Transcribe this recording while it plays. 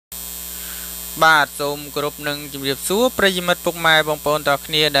បាទសូមគោរពនឹងជម្រាបសួរប្រិយមិត្តពុកម៉ែបងប្អូនទាំង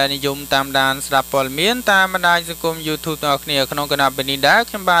គ្នាដែលនិយមតាមដានស្ដាប់ព័ត៌មានតាមបណ្ដាញសង្គម YouTube ទាំងគ្នាក្នុងគណៈពេលនេះដែរ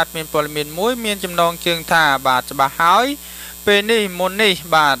ខ្ញុំបាទមានព័ត៌មានមួយមានចំណងជើងថាបាទច្បាស់ហើយពេលនេះមុននេះ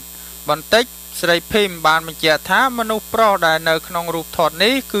បាទបន្តិចស្រីភីមបានបញ្ជាក់ថាមនុស្សប្រុសដែលនៅក្នុងរូបថត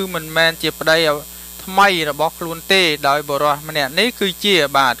នេះគឺមិនមែនជាប្តីថ្មីរបស់ខ្លួនទេដោយបុរសម្នាក់នេះគឺជា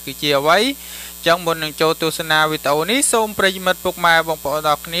អ្វីចឹងមុននឹងចូលទស្សនាវីដេអូនេះសូមប្រិយមិត្តពុកម៉ែបងប្អូន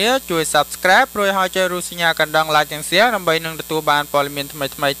ទាំងគ្នាជួយ Subscribe រួចហើយចុចរូបសញ្ញាកណ្ដឹង Like ទាំង Share ដើម្បីនឹងទទួលបានព័ត៌មានថ្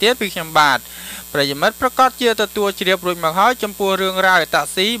មីៗទៀតពីខ្ញុំបាទប្រិយមិត្តប្រកាសជាទទួលជ្រាបរួចមកហើយចំពោះរឿងរ៉ាវតាក់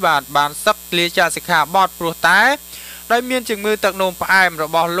ស៊ីបាទបានសឹកលាចាកសិក្ខាបទព្រោះតែដោយមានជំងឺទឹកនោមផ្អែមរ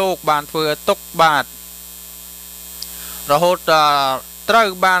បស់លោកបានធ្វើឲ្យទុកបាទរហូតត្រូវ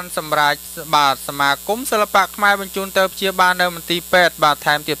បានសម្រាប់បាទសមាគមសិល្បៈខ្មែរបញ្ជូនទៅព្យាបាលនៅមន្ទីរពេទ្យបាទ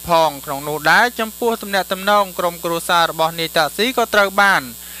ថែមទៀតផងក្នុងនោះដែរចំពោះទំនាក់ទំនងក្រុមគ្រួសាររបស់នាយតាក់ស៊ីក៏ត្រូវបាន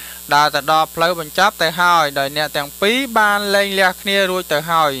ដើរទៅដល់ផ្លូវបញ្ចប់ទៅហើយដោយអ្នកទាំងពីរបានលែងលះគ្នារួចទៅ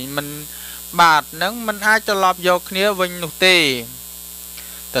ហើយមិនបាទនឹងមិនអាចត្រឡប់យកគ្នាវិញនោះទេ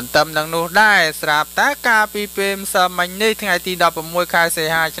ទន្ទឹមនឹងនោះដែរស្រាប់តែកាលពីពេលម្សិលមិញនេះថ្ងៃទី16ខែសី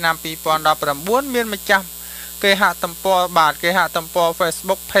ហាឆ្នាំ2019មានម្ចាស់គេហទំព័របាទគេហទំព័រ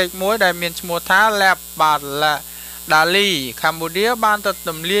Facebook page មួយដែលមានឈ្មោះថា Lab បាទ Dali Cambodia បានទៅទ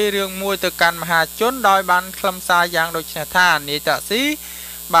ម្លាយរឿងមួយទៅកាន់មហាជនដោយបានខ្លឹមសារយ៉ាងដូចនេះថានាយតាក់ស៊ី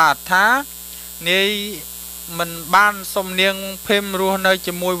បាទថានាយមិនបានសុំនាងភីមរស់នៅ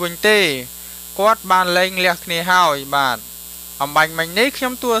ជាមួយវិញទេគាត់បានលែងលះគ្នាហើយបាទអំបញ្ញមិញនេះខ្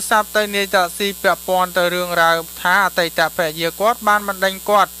ញុំទូរស័ព្ទទៅនាយតាក់ស៊ីពាក់ព័ន្ធទៅរឿងរ៉ាវថាអតីតភរិយាគាត់បានបណ្ដេញ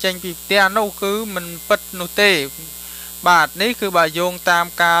គាត់ចេញពីផ្ទះនោះគឺមិនពិតនោះទេបាទនេះគឺបើយោងតាម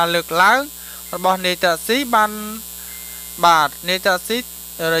ការលើកឡើងរបស់នាយតាក់ស៊ីបានបាទនាយតាក់ស៊ី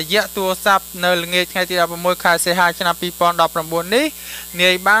រយៈទូរស័ព្ទនៅល្ងាចថ្ងៃទី16ខែសីហាឆ្នាំ2019នេះនា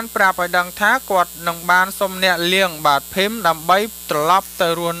យបានប្រាប់ឲ្យដឹងថាគាត់នឹងបានសុំអ្នកលៀងបាទភីមដើម្បីត្រឡប់ទៅ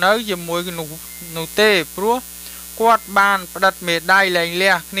រស់នៅជាមួយនោះទេព្រោះគាត់បានផ្ដិតមេដៃលែង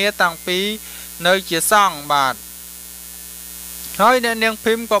លះគ្នាតាំងពីនៅជាសង្ឃបាទហើយអ្នកនាង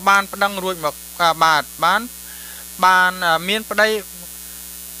ភីមក៏បានប្តឹងរួចមកបាទបានមានប្តី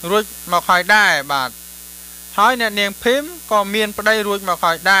រួចមកហើយដែរបាទហើយអ្នកនាងភីមក៏មានប្តីរួចមក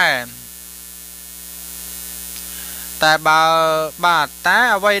ហើយដែរតែបើបាទតែ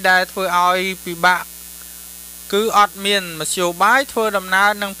អ្វីដែលធ្វើឲ្យពិបាកគឺអត់មានមធ្យោបាយធ្វើដំណើរ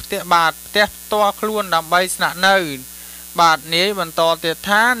នឹងផ្ទះផ្ទាល់ខ្លួនដើម្បីស្នាក់នៅបាទនាយបន្តទៀត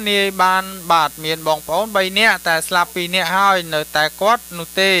ថានាយបានបាទមានបងប្អូន3នាក់តែស្លាប់2នាក់ហើយនៅតែគាត់នោះ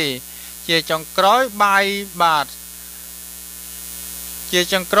ទេជាចុងក្រោយបាយបាទជា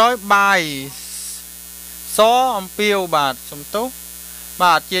ចុងក្រោយបាយសអំពាវបាទសំទោស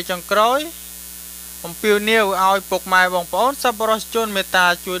បាទជាចុងក្រោយអំពាវនាវឲ្យពុកម៉ែបងប្អូនសប្បុរសជនមេត្តា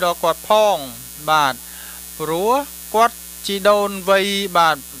ជួយដល់គាត់ផងបាទព្រោះគាត់ជីដូនវ័យបា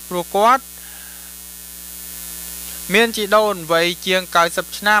ទព្រោះគាត់មានជីដូនវ័យជាង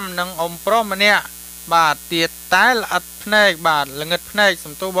90ឆ្នាំនិងអ៊ំប្រុសម្នាក់បាទទៀតតែល្អិតភ្នែកបាទល្ងឹតភ្នែក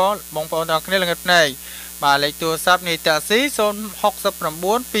សំទោសបងប្អូនទាំងគ្នាល្ងឹតភ្នែកបាទលេខទូរស័ព្ទនាយតាក់ស៊ី069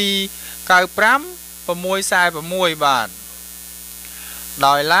 295 646បាទ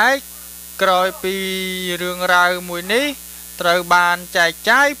ដោយឡែកក្រោយពីរឿងរ៉ាវមួយនេះត្រូវបានចែក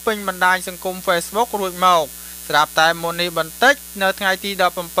ចាយពេញបណ្ដាញសង្គម Facebook រួចមកស្រាប់តែមុននេះបន្តិចនៅថ្ងៃទី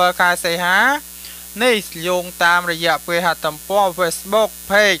17ខែសីហានេះយោងតាមរយៈពេលហទំព័រ Facebook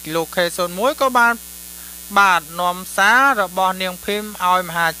page លោក K01 ក៏បានបាទនាំសាររបស់នាងភីមឲ្យ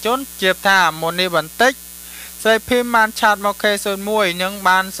មហាជនជៀបថាមុននេះបន្តិចស្រីភីមបានឆាតមក K01 និង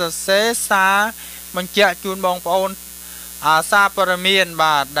បានសរសេរសារបញ្ជាក់ជូនបងប្អូនសារព័ត៌មាន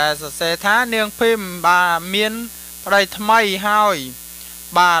បាទដែលសរសេរថានាងភីមបាទមានប្តីថ្មីហើយ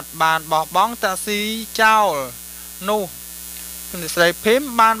បាទបានបោះបង់តាក់ស៊ីចោលនោះស្រីភីម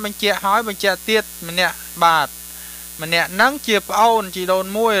បានបញ្ជាក់ហើយបញ្ជាក់ទៀតម្នាក់បាទម្នាក់ហ្នឹងជាប្អូនជីដូន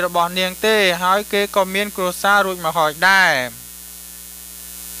មួយរបស់នាងទេហើយគេក៏មានគ្រួសាររួចមកហើយដែរ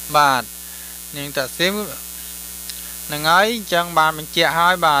បាទនាងតាក់ស៊ីហ្នឹងហើយអញ្ចឹងបានបញ្ជាក់ហើ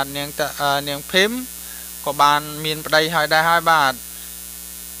យបាទនាងភីមក៏បានមានប្តីហើយដែរហើយបាទ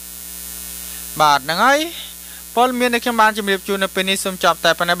ហ្នឹងហើយពលមានដែលខ្ញុំបានជម្រាបជូននៅពេលនេះសូមចប់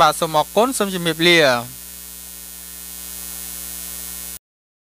តែប៉ុណ្ណេះបាទសូមអរគុណសូមជម្រាបលា